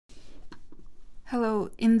Hello,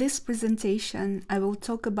 in this presentation I will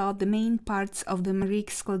talk about the main parts of the Marie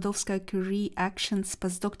Skłodowska-Curie Actions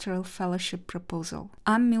Postdoctoral Fellowship proposal.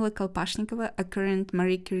 I'm Mila Kolpashnikova, a current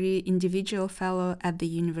Marie Curie Individual Fellow at the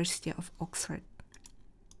University of Oxford.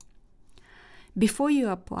 Before you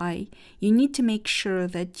apply, you need to make sure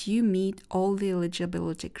that you meet all the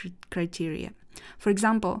eligibility criteria. For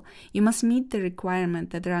example, you must meet the requirement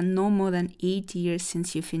that there are no more than 8 years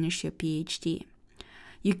since you finished your PhD.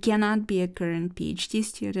 You cannot be a current PhD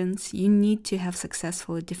student. You need to have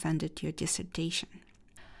successfully defended your dissertation.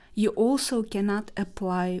 You also cannot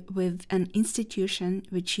apply with an institution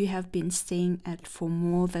which you have been staying at for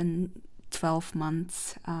more than 12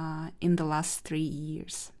 months in the last 3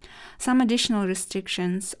 years. Some additional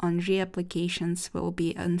restrictions on reapplications will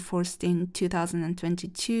be enforced in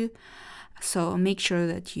 2022, so make sure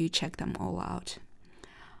that you check them all out.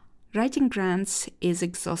 Writing grants is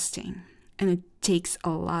exhausting, and it takes a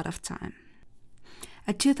lot of time.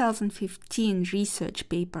 A 2015 research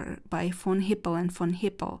paper by von Hippel and von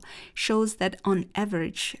Hippel shows that on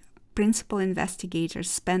average, principal investigators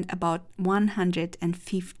spend about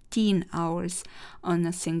 115 hours on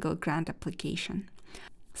a single grant application.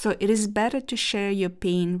 So it is better to share your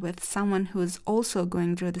pain with someone who is also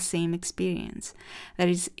going through the same experience. That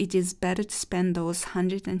is, it is better to spend those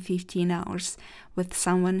 115 hours with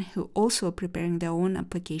someone who also preparing their own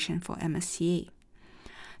application for MSCA.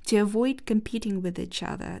 To avoid competing with each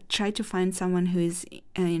other, try to find someone who is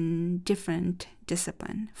in different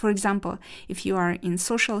discipline. For example, if you are in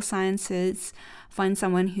social sciences, find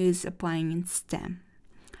someone who is applying in STEM.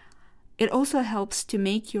 It also helps to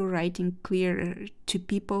make your writing clearer to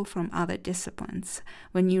people from other disciplines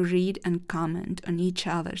when you read and comment on each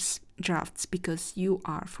other's drafts because you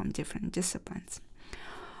are from different disciplines.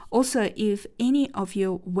 Also, if any of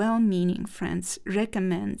your well-meaning friends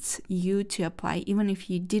recommends you to apply, even if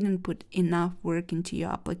you didn't put enough work into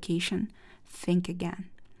your application, think again.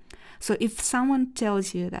 So if someone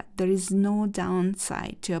tells you that there is no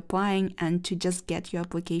downside to applying and to just get your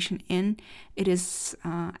application in, it is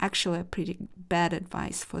actually a pretty bad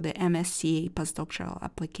advice for the MSCA postdoctoral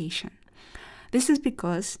application. This is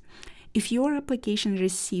because if your application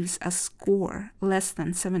receives a score less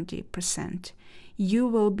than 70%, you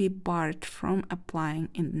will be barred from applying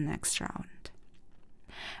in the next round.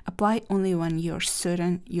 Apply only when you're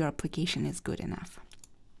certain your application is good enough.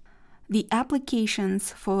 The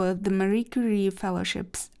applications for the Marie Curie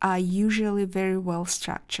fellowships are usually very well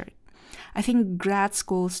structured. I think grad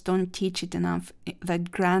schools don't teach it enough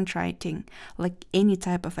that grant writing, like any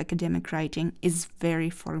type of academic writing, is very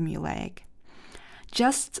formulaic.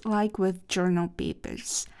 Just like with journal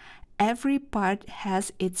papers, every part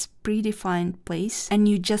has its predefined place, and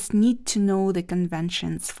you just need to know the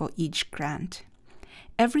conventions for each grant.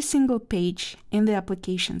 Every single page in the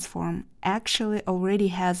applications form actually already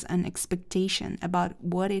has an expectation about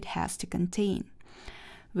what it has to contain.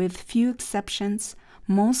 With few exceptions,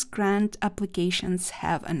 most grant applications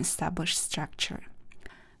have an established structure.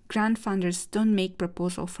 Grant funders don't make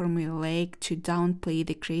proposal formulaic to downplay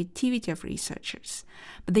the creativity of researchers,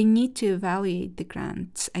 but they need to evaluate the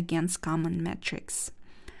grants against common metrics.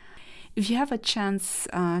 If you have a chance,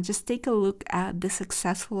 just take a look at the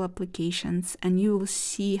successful applications and you will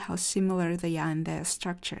see how similar they are in their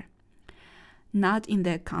structure. Not in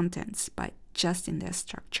their contents, but just in their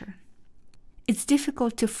structure. It's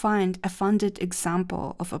difficult to find a funded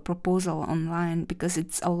example of a proposal online because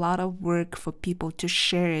it's a lot of work for people to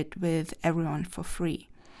share it with everyone for free.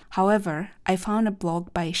 However, I found a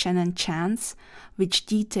blog by Shannon Chance which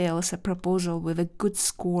details a proposal with a good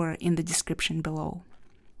score in the description below.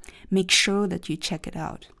 Make sure that you check it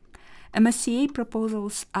out. MSCA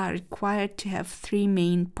proposals are required to have 3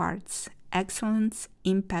 main parts: excellence,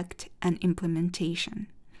 impact, and implementation.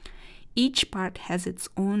 Each part has its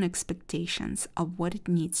own expectations of what it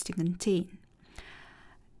needs to contain.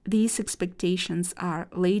 These expectations are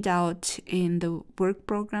laid out in the work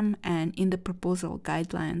program and in the proposal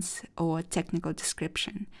guidelines or technical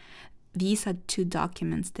description. These are 2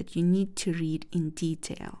 documents that you need to read in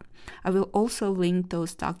detail. I will also link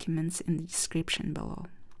those documents in the description below.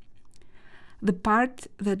 The part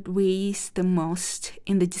that weighs the most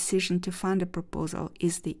in the decision to fund a proposal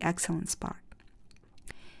is the excellence part.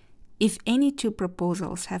 If any 2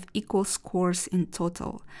 proposals have equal scores in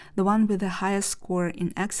total, the one with the highest score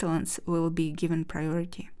in excellence will be given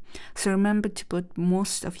priority. So remember to put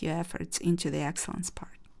most of your efforts into the excellence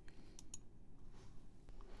part.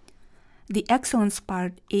 The excellence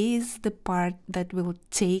part is the part that will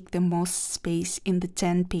take the most space in the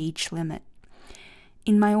 10-page limit.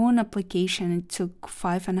 In my own application, it took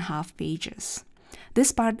 5.5 pages.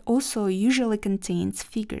 This part also usually contains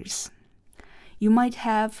figures. You might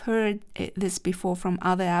have heard this before from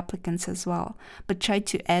other applicants as well, but try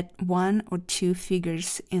to add 1 or 2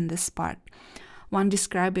 figures in this part. One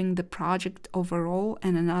describing the project overall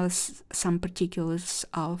and another some particulars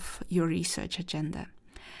of your research agenda.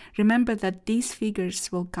 Remember that these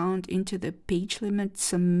figures will count into the page limit,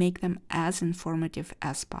 so make them as informative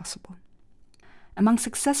as possible. Among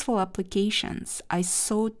successful applications, I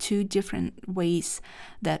saw 2 different ways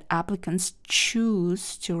that applicants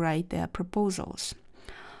choose to write their proposals.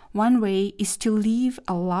 One way is to leave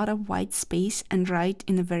a lot of white space and write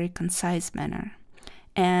in a very concise manner.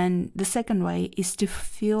 And the second way is to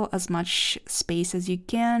fill as much space as you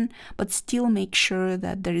can, but still make sure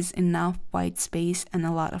that there is enough white space and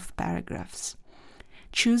a lot of paragraphs.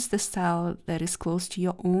 Choose the style that is close to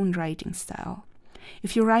your own writing style.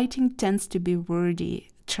 If your writing tends to be wordy,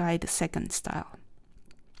 try the second style.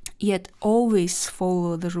 Yet always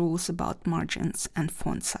follow the rules about margins and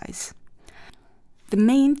font size. The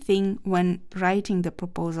main thing when writing the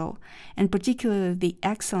proposal, and particularly the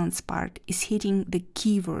excellence part, is hitting the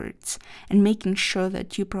keywords and making sure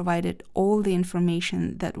that you provided all the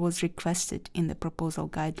information that was requested in the proposal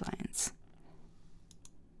guidelines.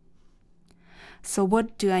 So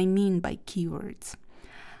what do I mean by keywords?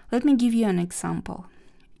 Let me give you an example.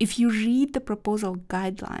 If you read the proposal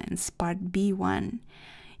guidelines, part B1,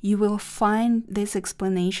 you will find this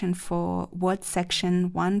explanation for what section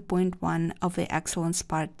 1.1 of the excellence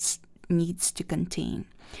parts needs to contain.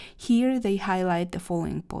 Here they highlight the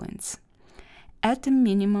following points. At a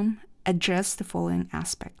minimum, address the following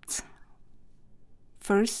aspects.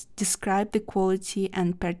 First, describe the quality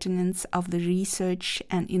and pertinence of the research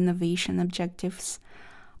and innovation objectives.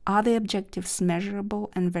 Are the objectives measurable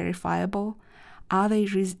and verifiable? Are they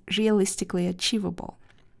realistically achievable?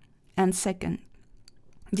 And second,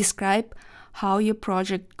 describe how your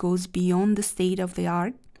project goes beyond the state of the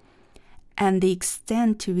art and the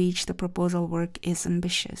extent to which the proposal work is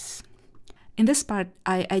ambitious. In this part,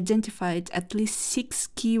 I identified at least 6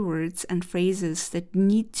 keywords and phrases that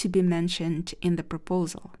need to be mentioned in the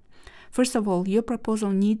proposal. First of all, your proposal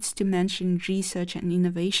needs to mention research and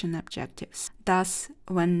innovation objectives. Thus,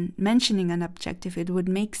 when mentioning an objective, it would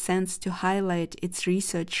make sense to highlight its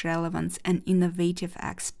research relevance and innovative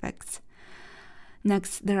aspects.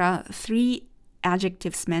 Next, there are 3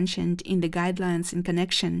 adjectives mentioned in the guidelines in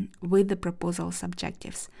connection with the proposal's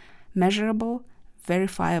objectives: measurable,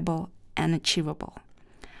 verifiable, and achievable.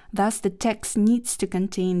 Thus, the text needs to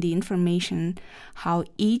contain the information how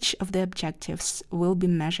each of the objectives will be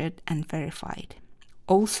measured and verified.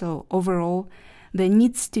 Also, overall, there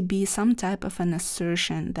needs to be some type of an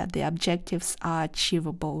assertion that the objectives are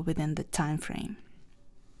achievable within the time frame.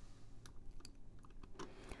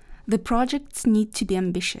 The projects need to be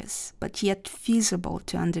ambitious, but yet feasible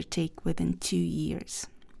to undertake within 2 years.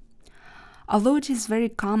 Although it is very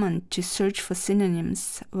common to search for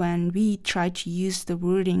synonyms when we try to use the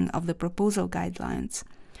wording of the proposal guidelines,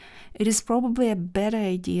 it is probably a better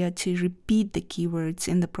idea to repeat the keywords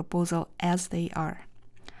in the proposal as they are.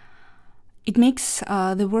 It makes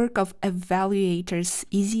the work of evaluators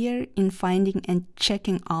easier in finding and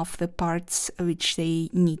checking off the parts which they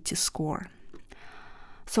need to score.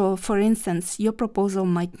 So, for instance, your proposal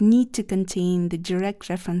might need to contain the direct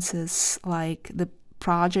references like the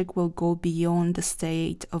project will go beyond the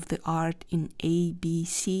state of the art in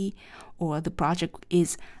ABC, or the project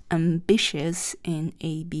is ambitious in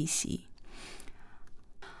ABC.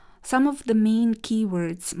 Some of the main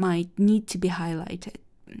keywords might need to be highlighted.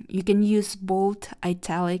 You can use bold,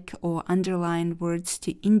 italic, or underlined words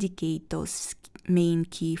to indicate those main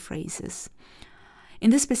key phrases. In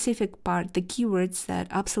this specific part, the keywords that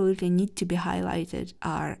absolutely need to be highlighted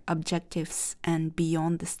are objectives and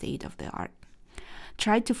beyond the state of the art.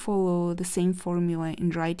 Try to follow the same formula in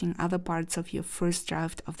writing other parts of your first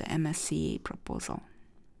draft of the MSCA proposal.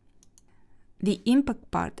 The impact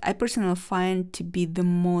part I personally find to be the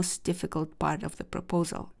most difficult part of the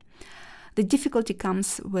proposal. The difficulty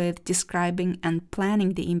comes with describing and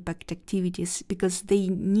planning the impact activities because they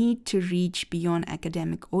need to reach beyond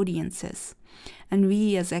academic audiences. And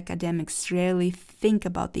we as academics rarely think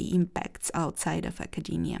about the impacts outside of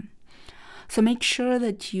academia. So make sure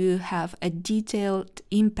that you have a detailed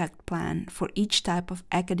impact plan for each type of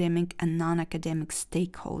academic and non-academic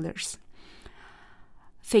stakeholders.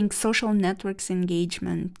 Think social networks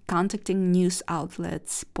engagement, contacting news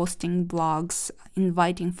outlets, posting blogs,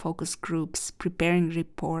 inviting focus groups, preparing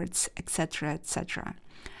reports, etc., etc.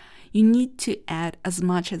 You need to add as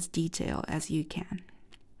much as detail as you can.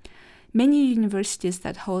 Many universities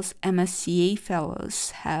that host MSCA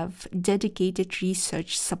fellows have dedicated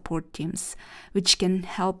research support teams, which can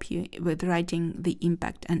help you with writing the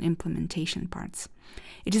impact and implementation parts.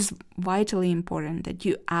 It is vitally important that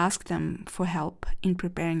you ask them for help in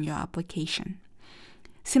preparing your application.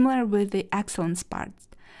 Similar with the excellence part,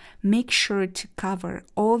 make sure to cover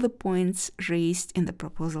all the points raised in the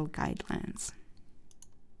proposal guidelines.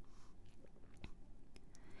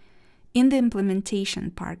 In the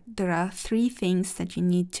implementation part, there are 3 things that you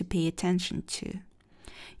need to pay attention to.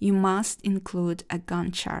 You must include a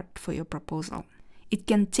Gantt chart for your proposal. It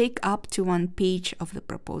can take up to 1 page of the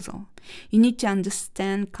proposal. You need to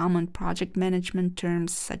understand common project management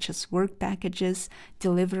terms such as work packages,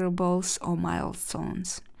 deliverables, or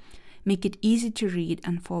milestones. Make it easy to read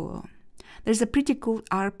and follow. There's a pretty cool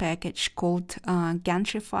R package called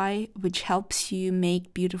Gantrify, which helps you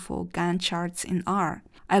make beautiful Gantt charts in R.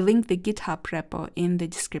 I linked the GitHub repo in the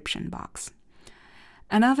description box.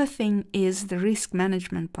 Another thing is the risk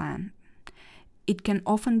management plan. It can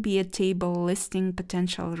often be a table listing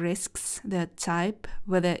potential risks, their type,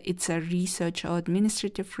 whether it's a research or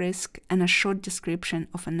administrative risk, and a short description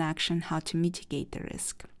of an action how to mitigate the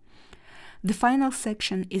risk. The final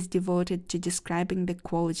section is devoted to describing the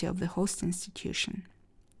quality of the host institution.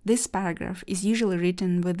 This paragraph is usually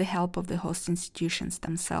written with the help of the host institutions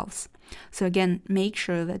themselves. So again, make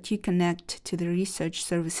sure that you connect to the research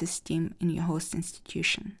services team in your host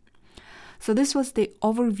institution. So this was the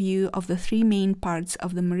overview of the 3 main parts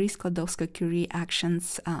of the Marie Skłodowska-Curie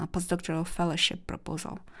Actions postdoctoral fellowship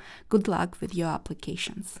proposal. Good luck with your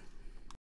applications.